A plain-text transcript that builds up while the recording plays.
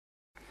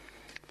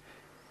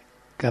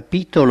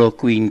Capitolo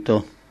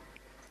V.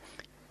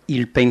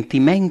 Il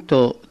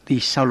pentimento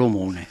di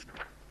Salomone.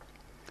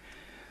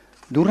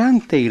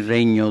 Durante il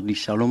regno di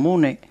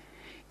Salomone,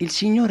 il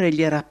Signore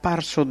gli era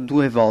apparso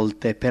 2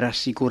 volte per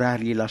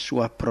assicurargli la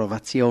sua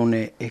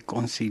approvazione e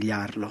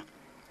consigliarlo.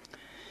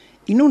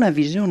 In una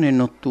visione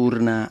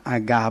notturna a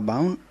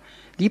Gabaon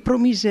gli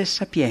promise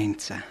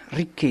sapienza,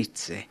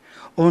 ricchezze,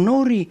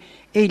 onori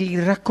e gli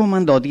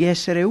raccomandò di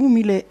essere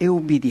umile e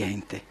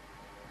ubbidiente.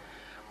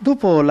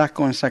 Dopo la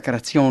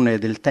consacrazione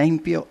del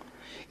Tempio,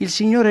 il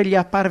Signore gli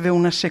apparve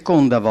una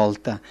seconda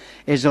volta,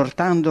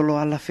 esortandolo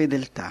alla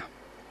fedeltà.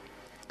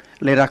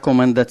 Le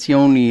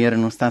raccomandazioni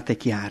erano state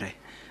chiare,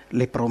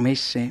 le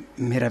promesse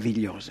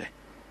meravigliose.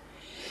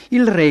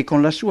 Il re,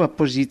 con la sua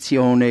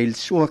posizione, il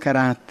suo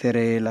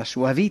carattere e la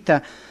sua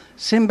vita,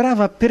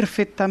 sembrava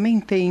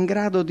perfettamente in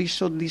grado di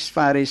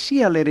soddisfare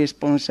sia le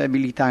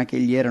responsabilità che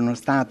gli erano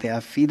state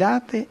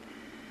affidate,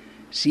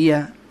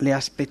 sia le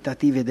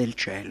aspettative del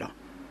cielo.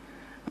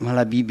 Ma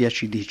la Bibbia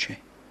ci dice: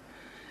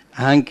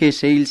 anche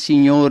se il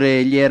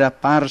Signore gli era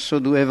apparso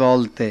 2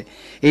 volte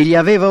e gli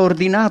aveva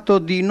ordinato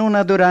di non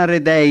adorare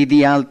dei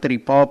di altri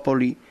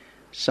popoli,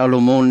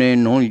 Salomone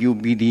non gli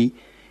ubbidì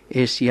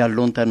e si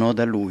allontanò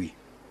da lui.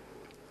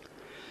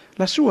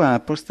 La sua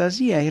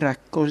apostasia era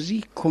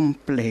così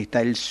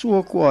completa, il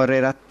suo cuore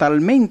era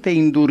talmente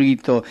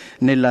indurito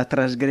nella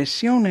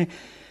trasgressione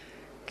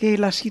che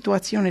la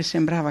situazione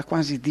sembrava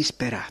quasi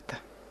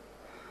disperata.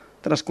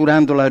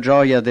 Trascurando la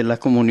gioia della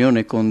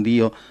comunione con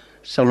Dio,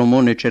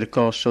 Salomone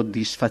cercò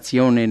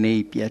soddisfazione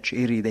nei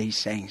piaceri dei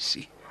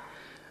sensi.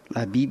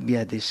 La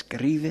Bibbia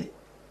descrive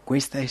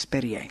questa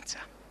esperienza.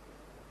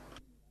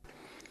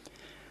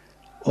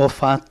 Ho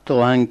fatto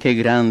anche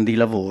grandi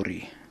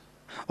lavori,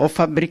 ho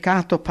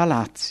fabbricato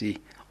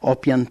palazzi, ho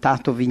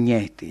piantato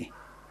vigneti,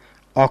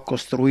 ho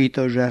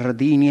costruito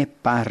giardini e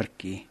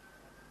parchi,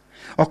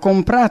 ho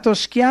comprato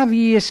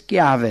schiavi e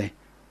schiave,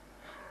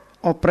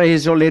 ho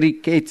preso le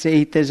ricchezze e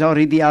i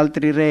tesori di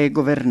altri re e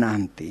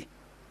governanti.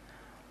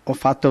 Ho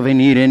fatto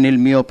venire nel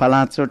mio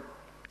palazzo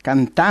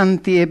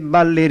cantanti e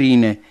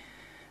ballerine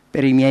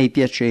per i miei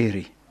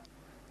piaceri,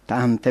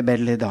 tante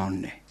belle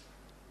donne.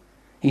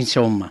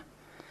 Insomma,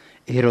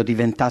 ero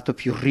diventato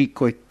più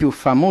ricco e più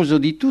famoso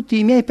di tutti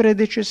i miei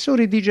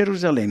predecessori di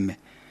Gerusalemme.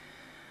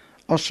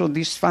 Ho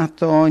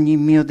soddisfatto ogni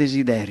mio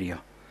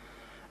desiderio.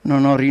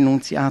 Non ho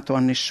rinunziato a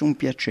nessun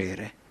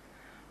piacere.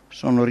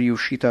 Sono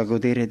riuscito a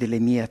godere delle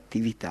mie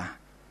attività.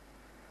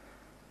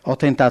 Ho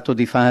tentato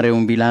di fare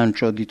un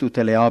bilancio di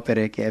tutte le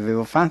opere che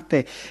avevo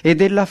fatte e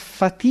della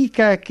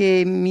fatica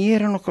che mi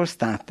erano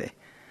costate,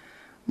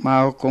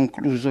 ma ho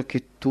concluso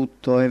che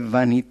tutto è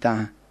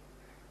vanità,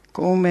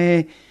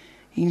 come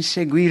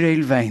inseguire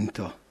il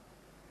vento.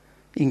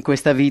 In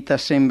questa vita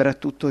sembra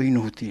tutto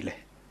inutile.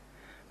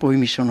 Poi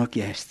mi sono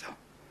chiesto: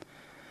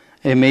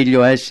 è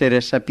meglio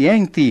essere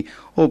sapienti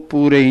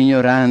oppure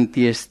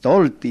ignoranti e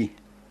stolti?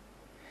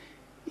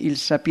 Il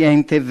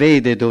sapiente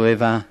vede dove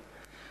va,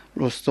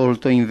 lo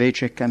stolto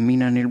invece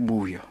cammina nel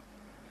buio,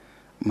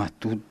 ma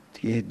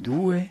tutti e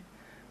 2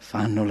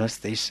 fanno la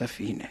stessa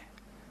fine.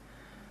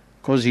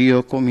 Così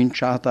ho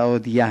cominciato a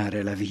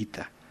odiare la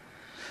vita.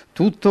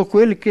 Tutto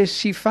quel che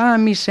si fa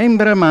mi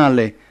sembra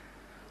male,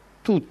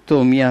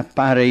 tutto mi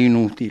appare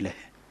inutile.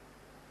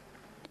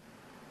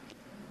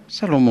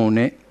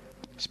 Salomone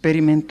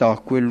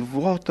sperimentò quel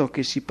vuoto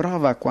che si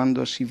prova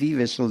quando si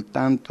vive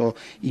soltanto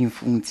in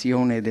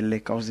funzione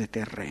delle cose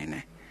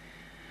terrene.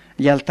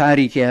 Gli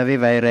altari che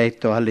aveva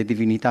eretto alle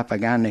divinità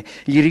pagane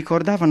gli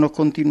ricordavano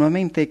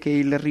continuamente che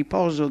il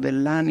riposo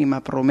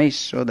dell'anima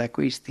promesso da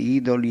questi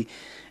idoli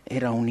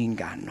era un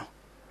inganno.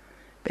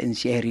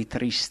 Pensieri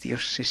tristi e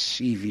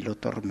ossessivi lo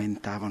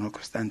tormentavano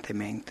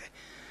costantemente.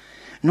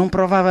 Non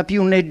provava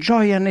più né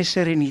gioia né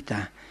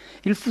serenità.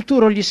 Il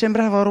futuro gli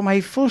sembrava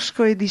ormai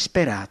fosco e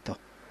disperato.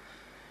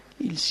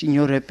 Il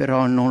Signore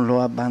però non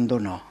lo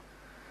abbandonò.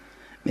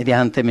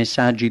 Mediante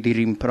messaggi di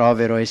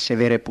rimprovero e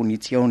severe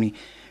punizioni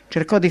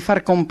cercò di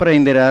far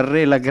comprendere al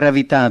re la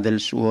gravità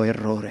del suo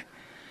errore.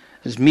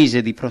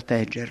 Smise di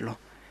proteggerlo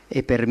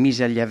e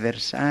permise agli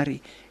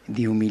avversari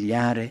di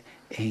umiliare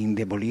e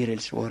indebolire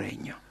il suo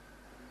regno.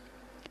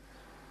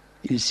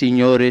 Il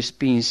Signore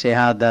spinse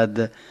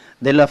Hadad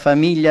della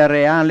famiglia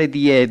reale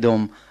di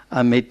Edom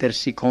a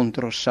mettersi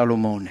contro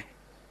Salomone.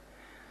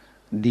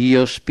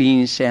 Dio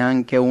spinse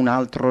anche un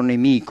altro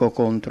nemico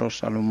contro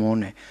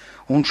Salomone,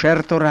 un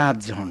certo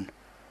Razzon.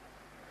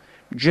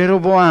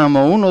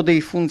 Geroboamo, uno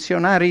dei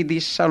funzionari di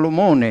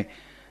Salomone,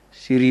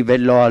 si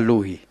ribellò a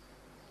lui.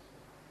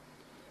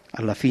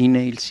 Alla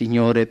fine il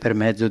Signore, per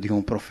mezzo di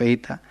un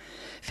profeta,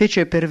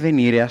 fece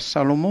pervenire a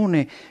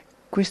Salomone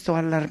questo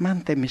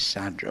allarmante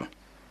messaggio: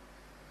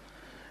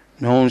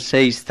 non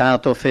sei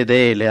stato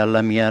fedele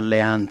alla mia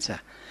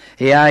alleanza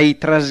e hai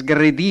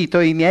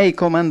trasgredito i miei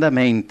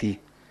comandamenti.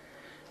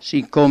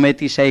 Siccome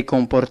ti sei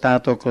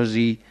comportato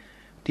così,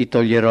 ti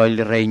toglierò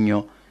il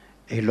regno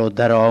e lo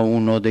darò a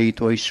uno dei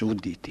tuoi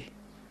sudditi.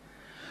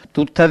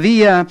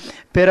 Tuttavia,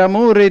 per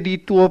amore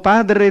di tuo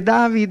padre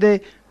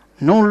Davide,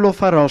 non lo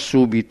farò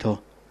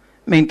subito,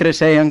 mentre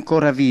sei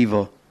ancora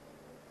vivo,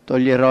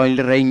 toglierò il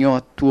regno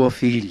a tuo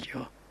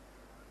figlio.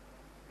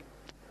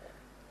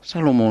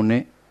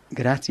 Salomone,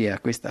 grazie a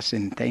questa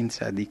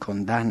sentenza di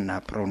condanna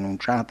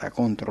pronunciata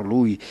contro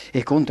lui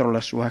e contro la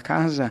sua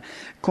casa,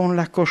 con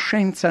la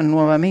coscienza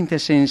nuovamente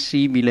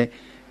sensibile,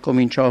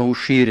 cominciò a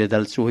uscire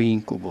dal suo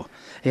incubo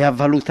e a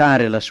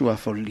valutare la sua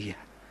follia.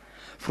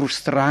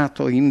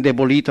 Frustrato,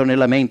 indebolito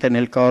nella mente e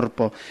nel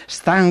corpo,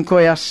 stanco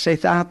e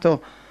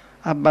assetato,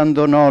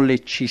 abbandonò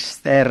le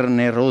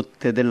cisterne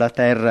rotte della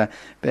terra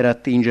per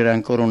attingere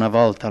ancora una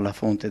volta alla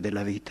fonte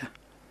della vita.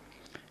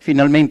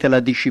 Finalmente la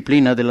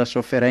disciplina della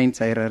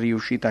sofferenza era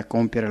riuscita a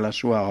compiere la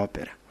sua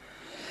opera.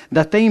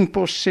 Da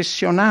tempo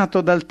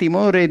ossessionato dal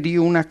timore di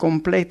una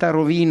completa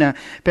rovina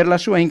per la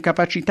sua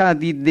incapacità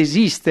di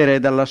desistere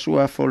dalla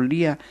sua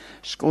follia,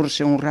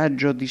 scorse un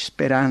raggio di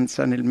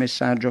speranza nel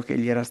messaggio che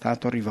gli era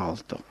stato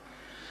rivolto.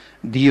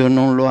 Dio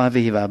non lo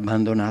aveva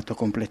abbandonato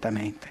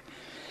completamente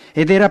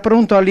ed era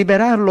pronto a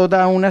liberarlo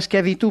da una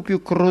schiavitù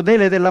più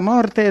crudele della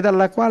morte e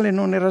dalla quale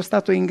non era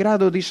stato in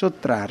grado di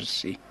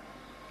sottrarsi.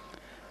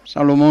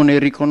 Salomone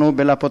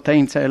riconobbe la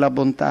potenza e la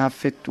bontà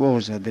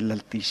affettuosa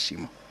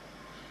dell'Altissimo.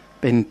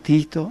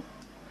 Pentito,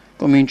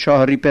 cominciò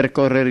a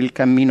ripercorrere il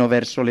cammino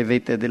verso le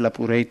vette della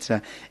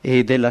purezza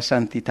e della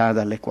santità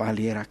dalle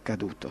quali era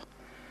caduto.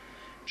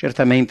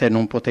 Certamente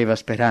non poteva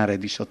sperare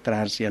di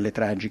sottrarsi alle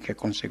tragiche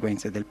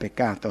conseguenze del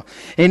peccato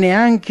e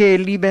neanche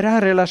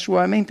liberare la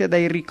sua mente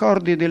dai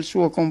ricordi del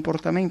suo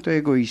comportamento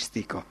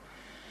egoistico.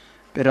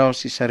 Però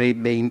si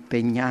sarebbe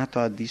impegnato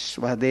a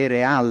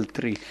dissuadere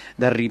altri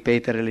dal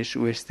ripetere le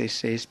sue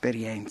stesse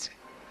esperienze.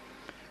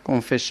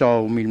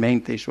 Confessò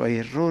umilmente i suoi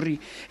errori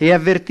e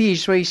avvertì i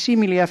suoi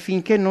simili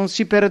affinché non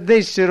si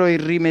perdessero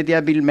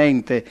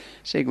irrimediabilmente,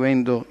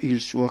 seguendo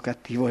il suo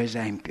cattivo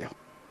esempio.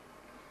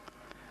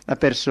 La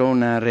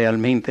persona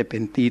realmente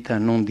pentita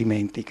non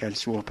dimentica il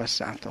suo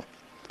passato.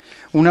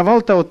 Una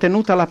volta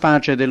ottenuta la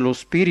pace dello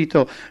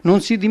spirito, non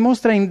si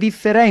dimostra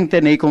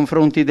indifferente nei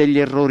confronti degli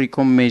errori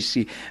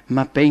commessi,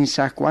 ma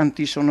pensa a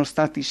quanti sono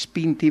stati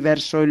spinti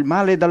verso il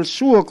male dal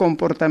suo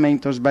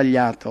comportamento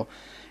sbagliato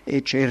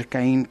e cerca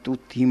in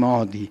tutti i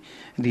modi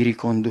di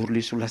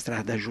ricondurli sulla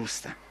strada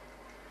giusta.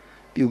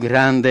 Più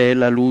grande è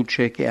la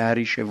luce che ha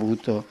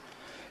ricevuto,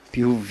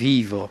 più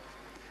vivo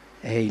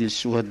è il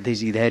suo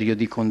desiderio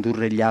di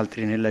condurre gli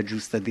altri nella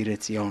giusta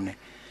direzione.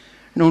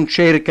 Non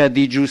cerca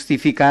di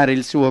giustificare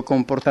il suo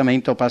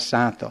comportamento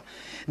passato,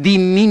 di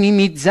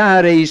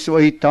minimizzare i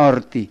suoi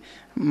torti,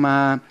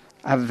 ma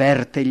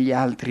avverte gli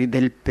altri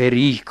del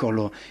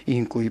pericolo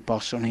in cui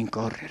possono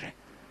incorrere.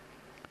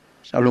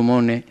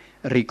 Salomone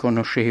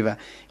riconosceva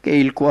che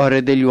il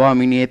cuore degli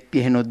uomini è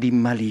pieno di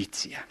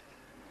malizia.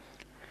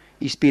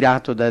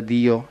 Ispirato da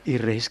Dio, il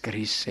re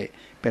scrisse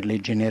per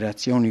le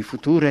generazioni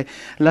future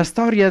la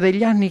storia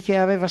degli anni che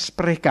aveva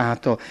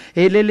sprecato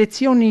e le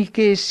lezioni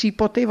che si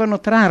potevano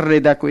trarre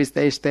da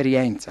questa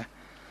esperienza.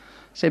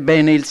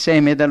 Sebbene il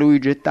seme da lui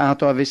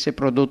gettato avesse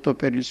prodotto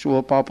per il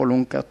suo popolo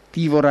un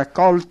cattivo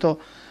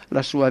raccolto,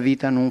 la sua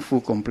vita non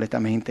fu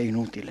completamente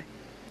inutile.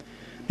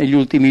 Negli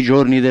ultimi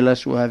giorni della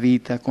sua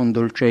vita, con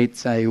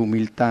dolcezza e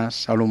umiltà,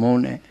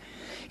 Salomone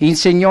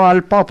insegnò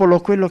al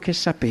popolo quello che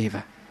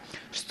sapeva,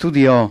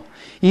 studiò,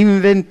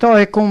 inventò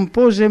e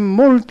compose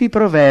molti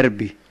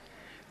proverbi.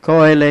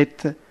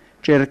 Coelet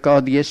cercò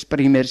di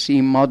esprimersi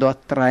in modo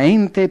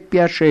attraente e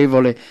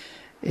piacevole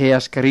e ha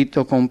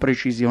scritto con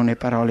precisione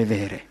parole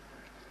vere.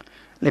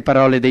 Le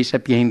parole dei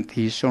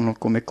sapienti sono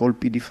come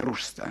colpi di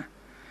frusta.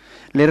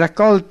 Le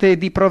raccolte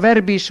di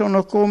proverbi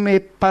sono come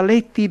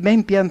paletti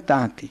ben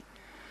piantati.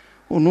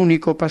 Un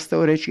unico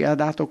pastore ci ha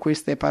dato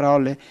queste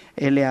parole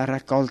e le ha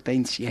raccolte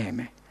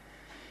insieme.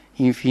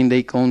 In fin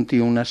dei conti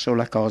una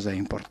sola cosa è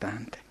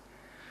importante.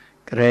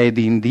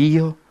 Credi in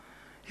Dio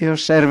e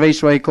osserva i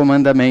suoi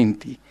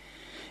comandamenti,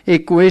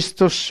 e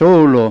questo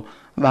solo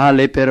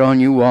vale per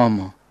ogni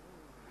uomo.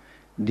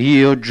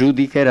 Dio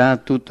giudicherà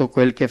tutto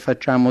quel che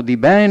facciamo di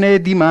bene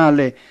e di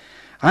male,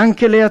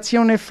 anche le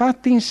azioni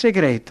fatte in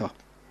segreto.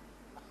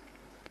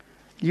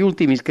 Gli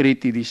ultimi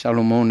scritti di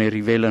Salomone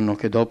rivelano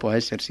che dopo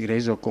essersi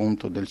reso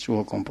conto del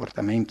suo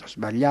comportamento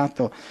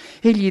sbagliato,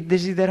 egli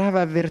desiderava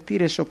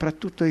avvertire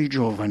soprattutto i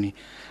giovani,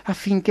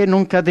 affinché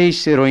non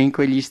cadessero in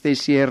quegli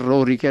stessi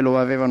errori che lo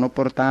avevano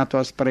portato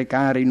a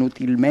sprecare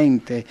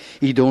inutilmente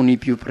i doni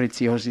più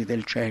preziosi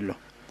del cielo.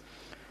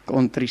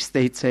 Con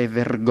tristezza e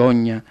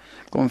vergogna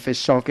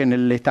confessò che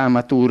nell'età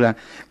matura,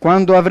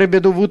 quando avrebbe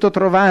dovuto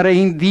trovare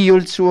in Dio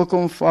il suo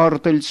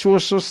conforto, il suo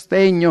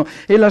sostegno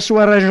e la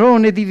sua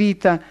ragione di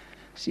vita,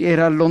 si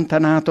era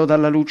allontanato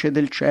dalla luce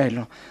del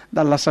cielo,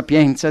 dalla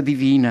sapienza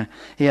divina,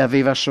 e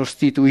aveva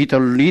sostituito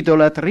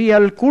l'idolatria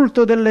al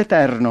culto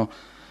dell'Eterno,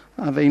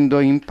 avendo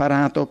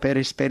imparato per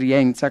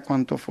esperienza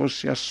quanto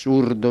fosse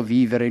assurdo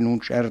vivere in un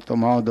certo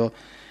modo.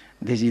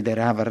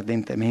 Desiderava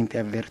ardentemente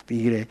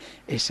avvertire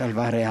e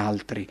salvare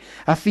altri,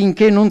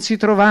 affinché non si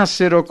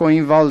trovassero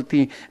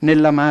coinvolti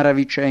nell'amara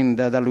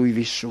vicenda da lui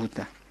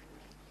vissuta.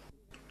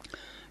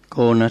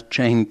 Con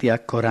accenti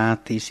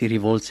accorati si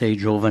rivolse ai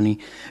giovani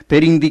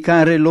per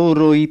indicare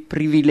loro i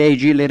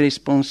privilegi e le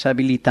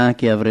responsabilità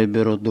che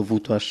avrebbero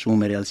dovuto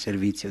assumere al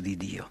servizio di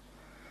Dio.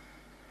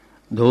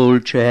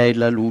 Dolce è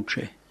la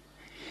luce,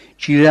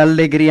 ci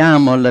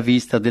rallegriamo alla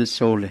vista del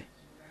sole.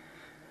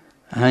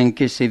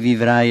 Anche se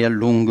vivrai a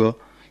lungo,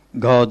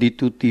 godi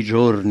tutti i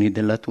giorni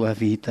della tua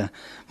vita,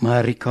 ma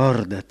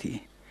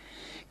ricordati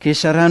che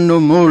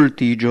saranno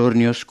molti i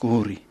giorni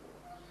oscuri.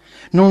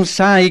 Non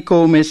sai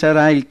come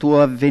sarà il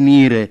tuo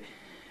avvenire,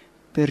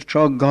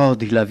 perciò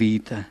godi la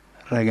vita,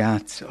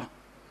 ragazzo.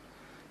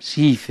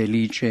 Sii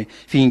felice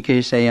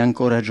finché sei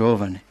ancora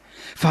giovane.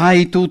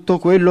 Fai tutto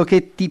quello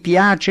che ti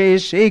piace e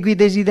segui i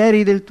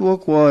desideri del tuo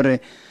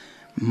cuore,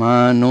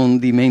 ma non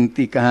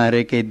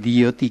dimenticare che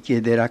Dio ti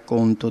chiederà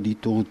conto di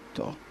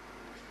tutto.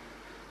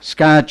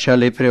 Scaccia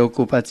le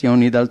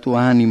preoccupazioni dal tuo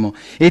animo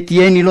e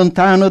tieni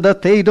lontano da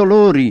te i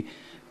dolori,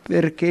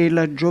 perché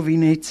la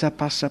giovinezza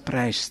passa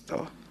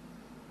presto.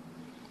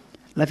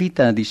 La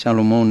vita di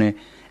Salomone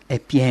è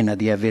piena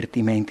di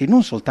avvertimenti,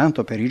 non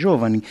soltanto per i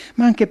giovani,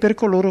 ma anche per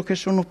coloro che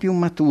sono più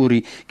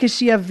maturi, che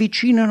si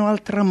avvicinano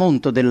al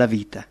tramonto della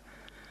vita.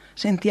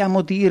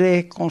 Sentiamo dire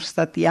e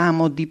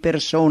constatiamo di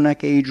persona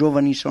che i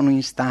giovani sono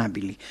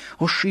instabili,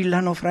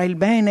 oscillano fra il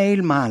bene e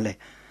il male.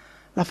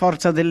 La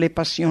forza delle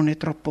passioni è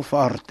troppo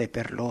forte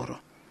per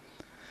loro.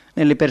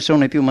 Nelle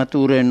persone più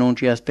mature non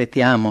ci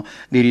aspettiamo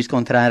di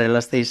riscontrare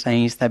la stessa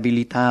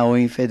instabilità o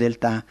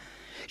infedeltà.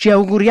 Ci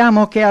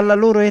auguriamo che alla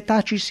loro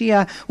età ci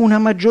sia una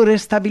maggiore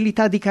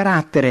stabilità di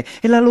carattere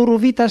e la loro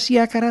vita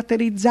sia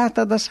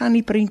caratterizzata da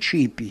sani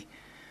principi.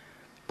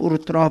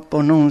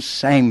 Purtroppo non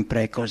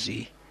sempre è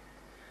così.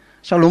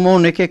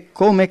 Salomone, che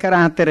come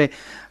carattere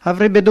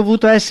avrebbe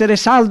dovuto essere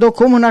saldo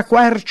come una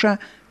quercia,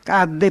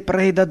 cadde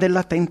preda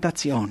della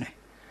tentazione.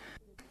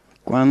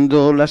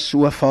 Quando la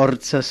sua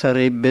forza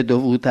sarebbe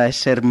dovuta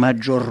essere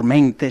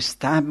maggiormente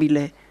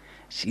stabile,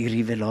 si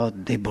rivelò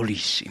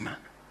debolissima.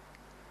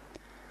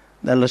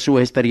 Dalla sua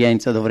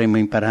esperienza dovremmo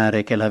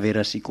imparare che la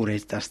vera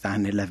sicurezza sta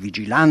nella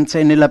vigilanza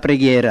e nella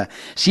preghiera,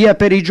 sia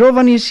per i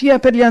giovani sia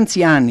per gli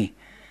anziani.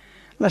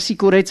 La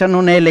sicurezza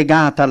non è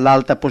legata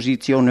all'alta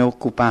posizione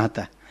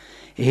occupata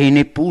e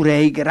neppure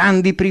ai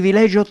grandi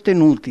privilegi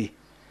ottenuti.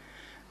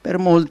 Per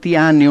molti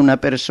anni una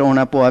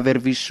persona può aver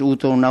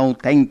vissuto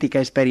un'autentica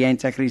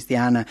esperienza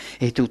cristiana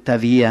e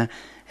tuttavia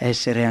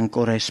essere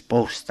ancora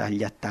esposta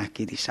agli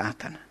attacchi di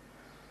Satana.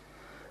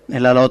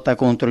 Nella lotta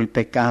contro il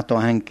peccato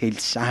anche il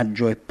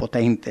saggio e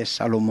potente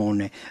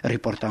Salomone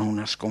riportò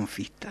una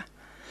sconfitta.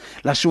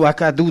 La sua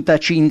caduta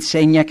ci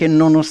insegna che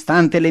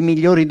nonostante le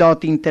migliori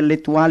doti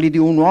intellettuali di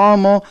un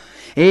uomo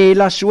e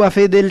la sua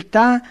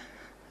fedeltà,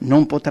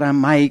 non potrà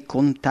mai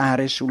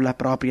contare sulla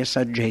propria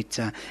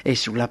saggezza e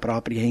sulla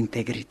propria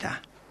integrità.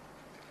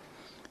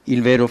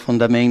 Il vero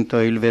fondamento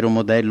e il vero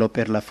modello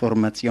per la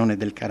formazione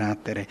del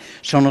carattere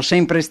sono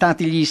sempre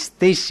stati gli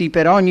stessi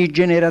per ogni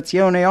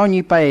generazione e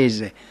ogni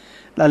paese.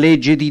 La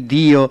legge di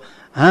Dio: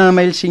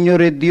 ama il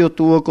Signore Dio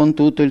tuo con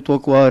tutto il tuo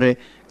cuore,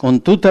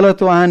 con tutta la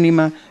tua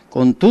anima,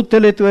 con tutte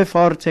le tue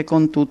forze,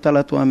 con tutta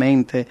la tua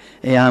mente,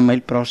 e ama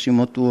il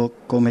prossimo tuo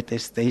come te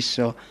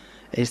stesso,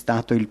 è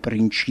stato il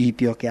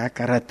principio che ha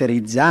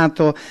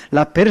caratterizzato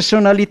la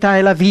personalità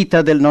e la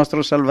vita del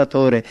nostro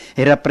Salvatore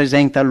e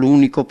rappresenta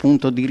l'unico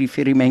punto di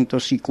riferimento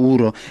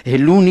sicuro e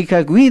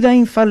l'unica guida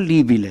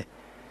infallibile.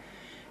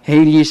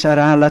 Egli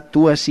sarà la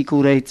tua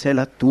sicurezza e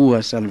la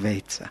tua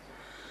salvezza.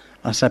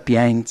 La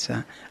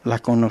sapienza,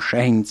 la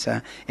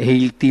conoscenza e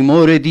il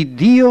timore di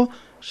Dio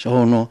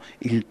sono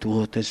il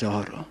tuo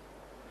tesoro.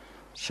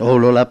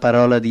 Solo la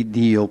parola di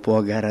Dio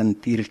può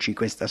garantirci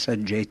questa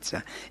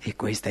saggezza e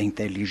questa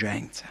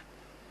intelligenza.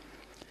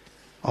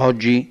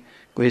 Oggi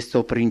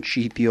questo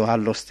principio ha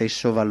lo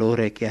stesso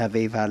valore che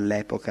aveva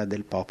all'epoca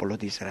del popolo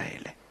di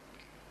Israele.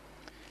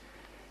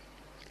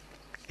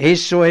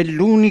 Esso è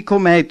l'unico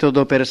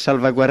metodo per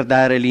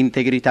salvaguardare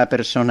l'integrità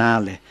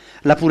personale,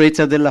 la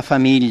purezza della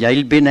famiglia,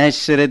 il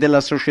benessere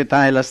della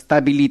società e la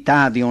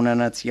stabilità di una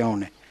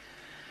nazione.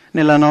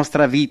 Nella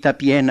nostra vita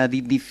piena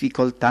di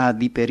difficoltà,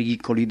 di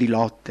pericoli, di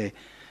lotte,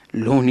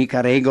 l'unica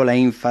regola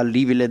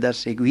infallibile da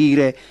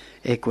seguire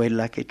è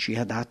quella che ci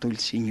ha dato il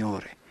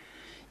Signore.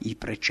 I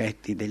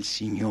precetti del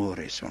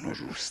Signore sono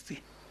giusti.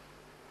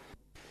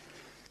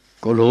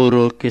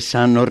 Coloro che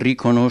sanno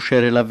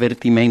riconoscere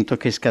l'avvertimento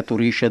che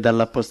scaturisce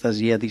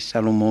dall'apostasia di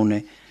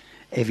Salomone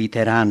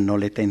eviteranno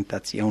le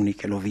tentazioni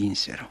che lo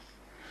vinsero.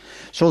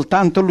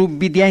 Soltanto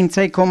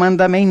l'ubbidienza ai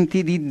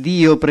comandamenti di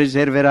Dio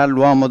preserverà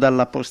l'uomo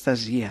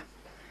dall'apostasia.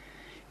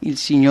 Il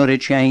Signore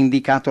ci ha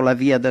indicato la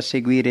via da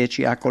seguire e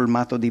ci ha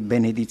colmato di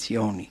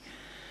benedizioni,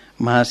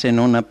 ma se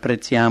non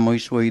apprezziamo i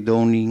suoi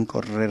doni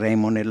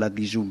incorreremo nella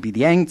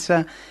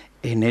disubbidienza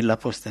e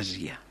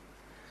nell'apostasia.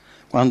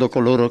 Quando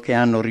coloro che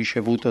hanno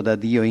ricevuto da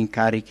Dio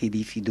incarichi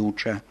di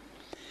fiducia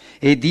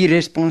e di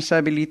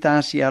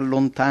responsabilità si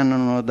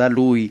allontanano da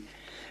Lui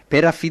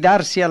per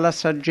affidarsi alla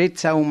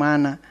saggezza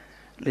umana,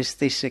 le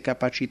stesse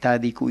capacità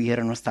di cui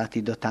erano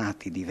stati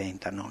dotati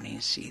diventano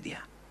un'insidia.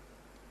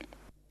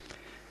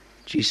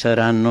 Ci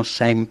saranno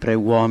sempre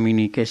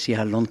uomini che si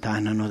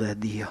allontanano da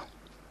Dio.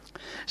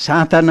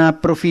 Satana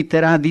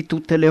approfitterà di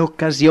tutte le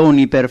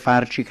occasioni per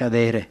farci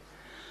cadere.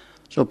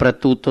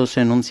 Soprattutto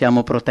se non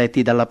siamo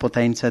protetti dalla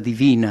potenza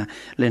divina,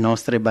 le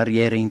nostre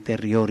barriere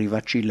interiori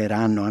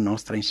vacilleranno a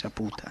nostra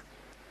insaputa.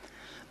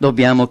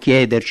 Dobbiamo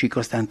chiederci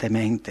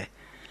costantemente: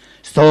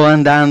 sto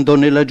andando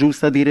nella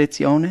giusta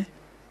direzione?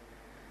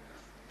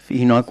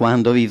 Fino a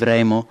quando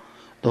vivremo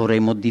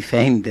dovremo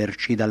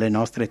difenderci dalle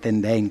nostre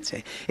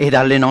tendenze e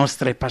dalle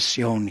nostre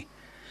passioni.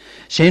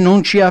 Se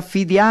non ci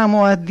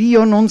affidiamo a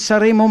Dio non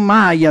saremo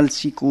mai al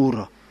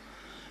sicuro.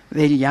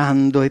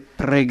 Vegliando e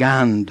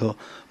pregando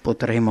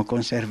potremo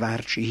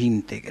conservarci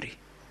integri.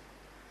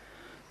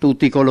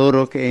 Tutti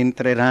coloro che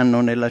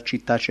entreranno nella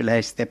città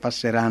celeste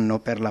passeranno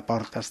per la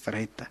porta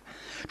stretta,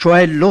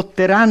 cioè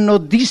lotteranno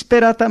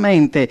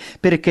disperatamente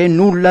perché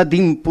nulla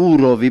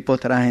d'impuro vi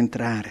potrà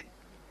entrare.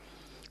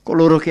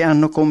 Coloro che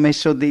hanno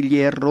commesso degli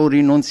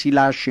errori non si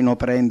lascino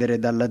prendere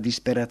dalla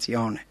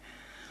disperazione.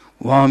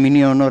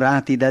 Uomini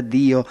onorati da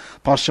Dio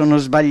possono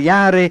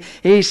sbagliare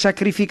e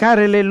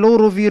sacrificare le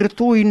loro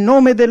virtù in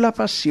nome della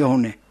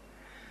passione.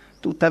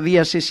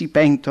 Tuttavia, se si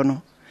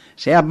pentono,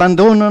 se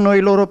abbandonano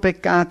i loro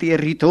peccati e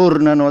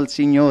ritornano al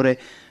Signore,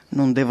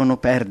 non devono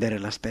perdere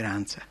la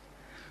speranza.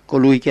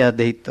 Colui che ha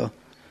detto: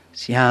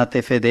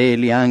 siate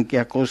fedeli anche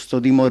a costo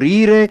di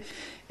morire,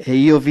 e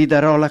io vi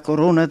darò la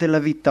corona della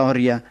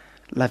vittoria,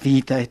 la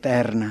vita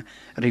eterna,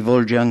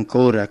 rivolge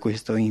ancora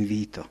questo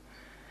invito.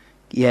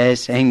 Chi è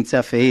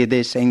senza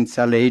fede,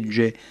 senza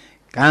legge,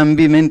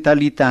 cambi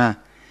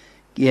mentalità.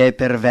 Chi è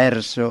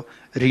perverso,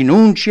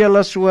 rinunci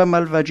alla sua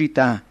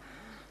malvagità.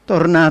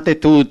 Tornate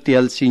tutti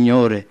al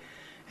Signore,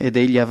 ed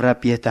Egli avrà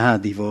pietà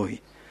di voi.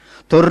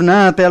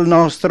 Tornate al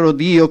nostro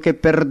Dio che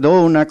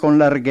perdona con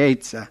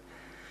larghezza.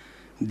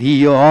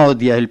 Dio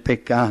odia il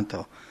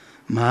peccato,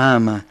 ma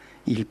ama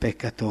il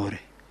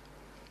peccatore.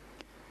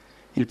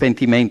 Il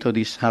pentimento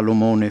di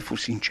Salomone fu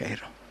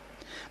sincero,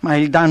 ma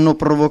il danno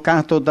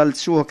provocato dal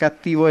suo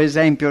cattivo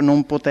esempio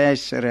non poté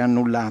essere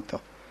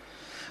annullato.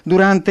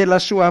 Durante la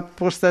sua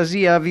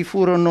apostasia vi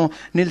furono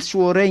nel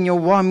suo regno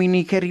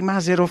uomini che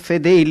rimasero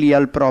fedeli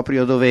al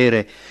proprio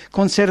dovere,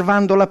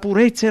 conservando la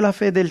purezza e la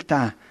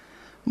fedeltà.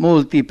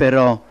 Molti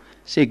però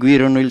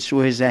seguirono il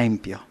suo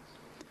esempio.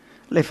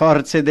 Le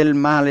forze del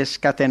male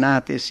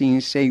scatenatesi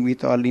in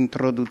seguito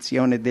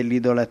all'introduzione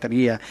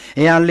dell'idolatria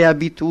e alle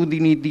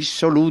abitudini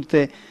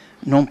dissolute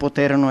non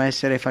poterono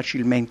essere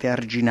facilmente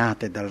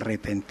arginate dal re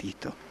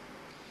pentito.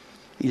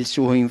 Il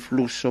suo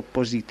influsso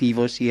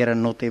positivo si era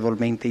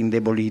notevolmente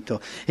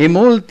indebolito e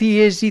molti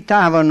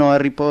esitavano a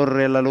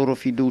riporre la loro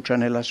fiducia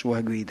nella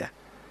sua guida.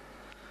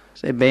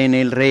 Sebbene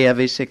il re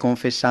avesse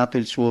confessato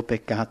il suo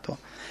peccato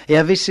e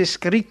avesse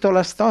scritto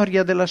la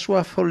storia della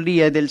sua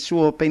follia e del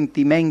suo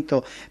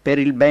pentimento per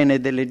il bene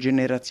delle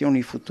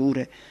generazioni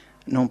future,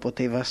 non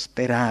poteva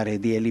sperare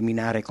di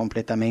eliminare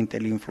completamente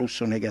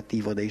l'influsso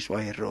negativo dei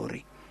suoi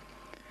errori.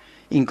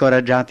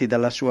 Incoraggiati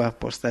dalla sua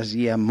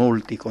apostasia,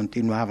 molti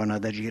continuavano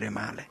ad agire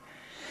male.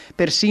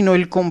 Persino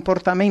il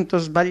comportamento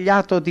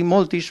sbagliato di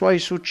molti suoi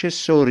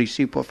successori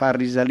si può far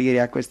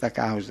risalire a questa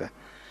causa.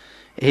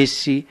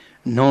 Essi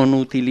non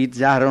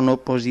utilizzarono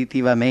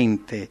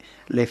positivamente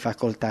le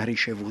facoltà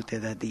ricevute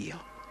da Dio.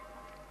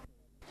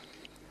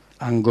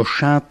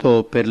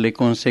 Angosciato per le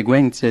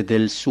conseguenze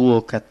del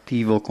suo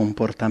cattivo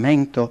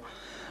comportamento,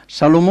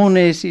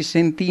 Salomone si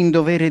sentì in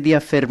dovere di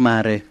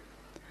affermare: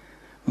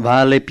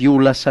 vale più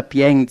la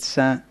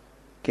sapienza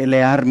che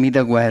le armi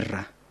da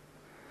guerra,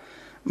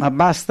 ma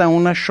basta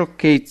una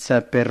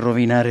sciocchezza per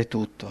rovinare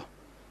tutto.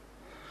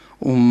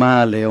 Un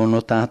male ho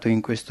notato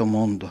in questo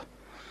mondo,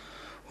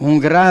 un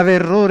grave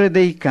errore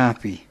dei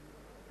capi,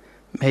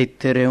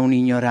 mettere un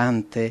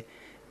ignorante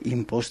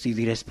in posti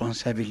di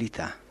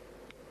responsabilità.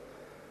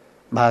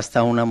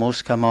 Basta una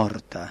mosca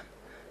morta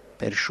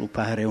per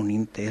sciupare un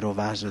intero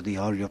vaso di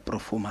olio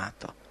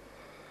profumato.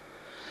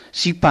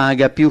 Si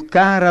paga più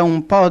cara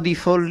un po' di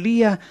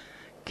follia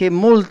che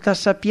molta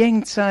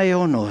sapienza e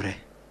onore.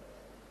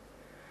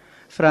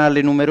 Fra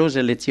le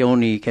numerose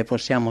lezioni che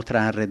possiamo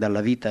trarre dalla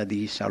vita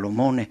di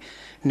Salomone,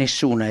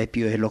 nessuna è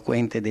più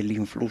eloquente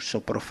dell'influsso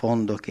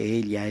profondo che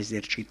egli ha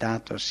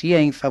esercitato sia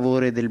in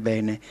favore del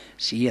bene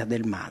sia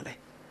del male.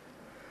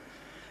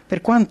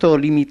 Per quanto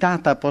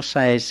limitata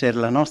possa essere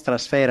la nostra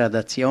sfera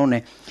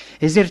d'azione,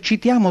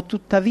 esercitiamo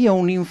tuttavia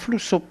un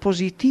influsso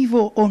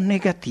positivo o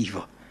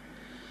negativo.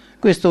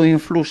 Questo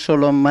influsso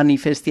lo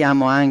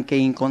manifestiamo anche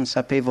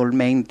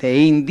inconsapevolmente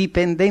e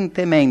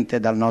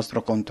indipendentemente dal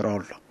nostro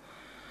controllo.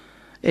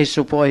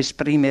 Esso può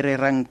esprimere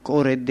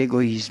rancore ed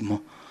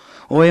egoismo,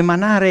 o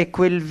emanare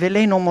quel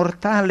veleno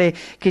mortale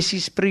che si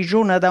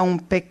sprigiona da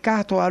un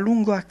peccato a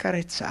lungo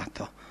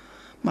accarezzato,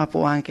 ma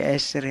può anche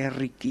essere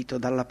arricchito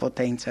dalla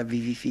potenza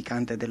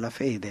vivificante della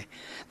fede,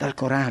 dal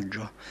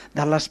coraggio,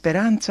 dalla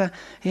speranza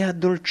e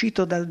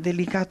addolcito dal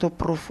delicato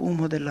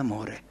profumo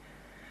dell'amore.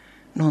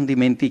 Non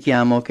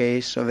dimentichiamo che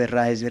esso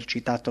verrà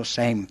esercitato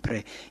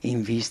sempre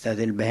in vista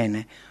del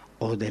bene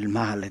o del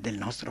male del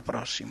nostro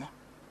prossimo.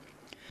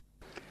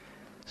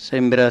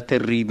 Sembra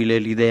terribile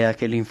l'idea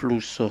che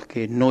l'influsso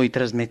che noi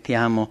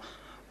trasmettiamo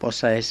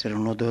possa essere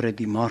un odore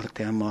di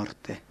morte a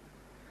morte.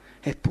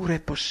 Eppure è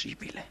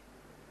possibile.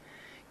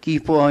 Chi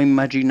può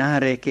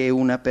immaginare che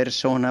una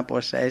persona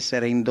possa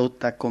essere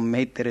indotta a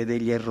commettere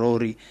degli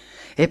errori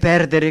e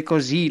perdere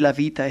così la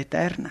vita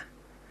eterna?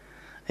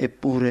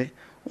 Eppure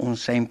un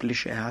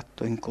semplice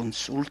atto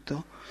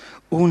inconsulto,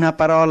 una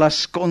parola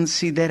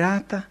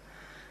sconsiderata,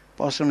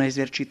 possono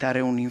esercitare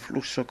un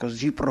influsso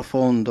così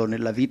profondo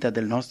nella vita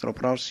del nostro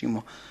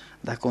prossimo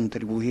da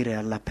contribuire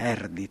alla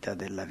perdita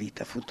della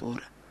vita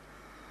futura.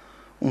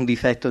 Un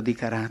difetto di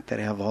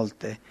carattere a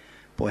volte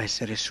può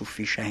essere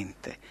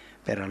sufficiente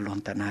per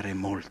allontanare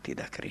molti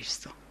da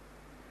Cristo.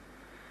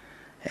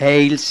 È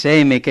il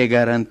seme che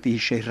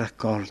garantisce il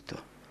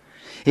raccolto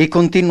e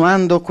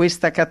continuando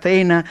questa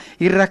catena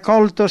il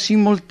raccolto si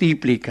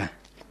moltiplica.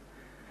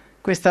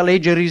 Questa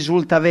legge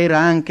risulta vera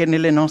anche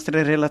nelle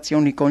nostre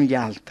relazioni con gli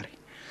altri.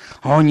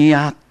 Ogni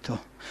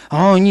atto,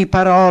 ogni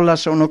parola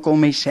sono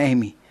come i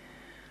semi,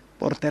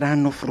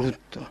 porteranno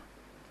frutto.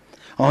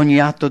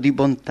 Ogni atto di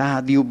bontà,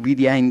 di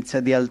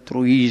ubbidienza, di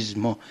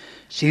altruismo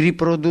si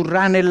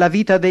riprodurrà nella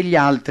vita degli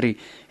altri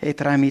e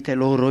tramite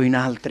loro in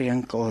altri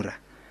ancora.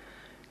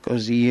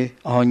 Così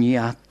ogni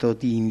atto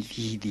di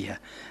invidia,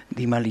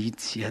 di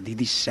malizia, di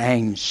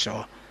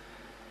dissenso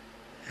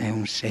è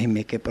un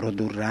seme che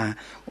produrrà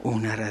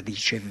una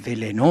radice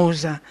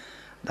velenosa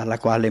dalla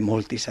quale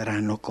molti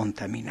saranno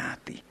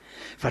contaminati,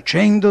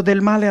 facendo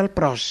del male al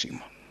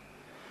prossimo.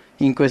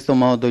 In questo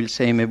modo il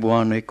seme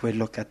buono e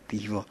quello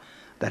cattivo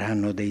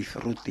daranno dei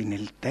frutti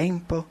nel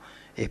tempo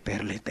e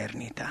per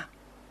l'eternità.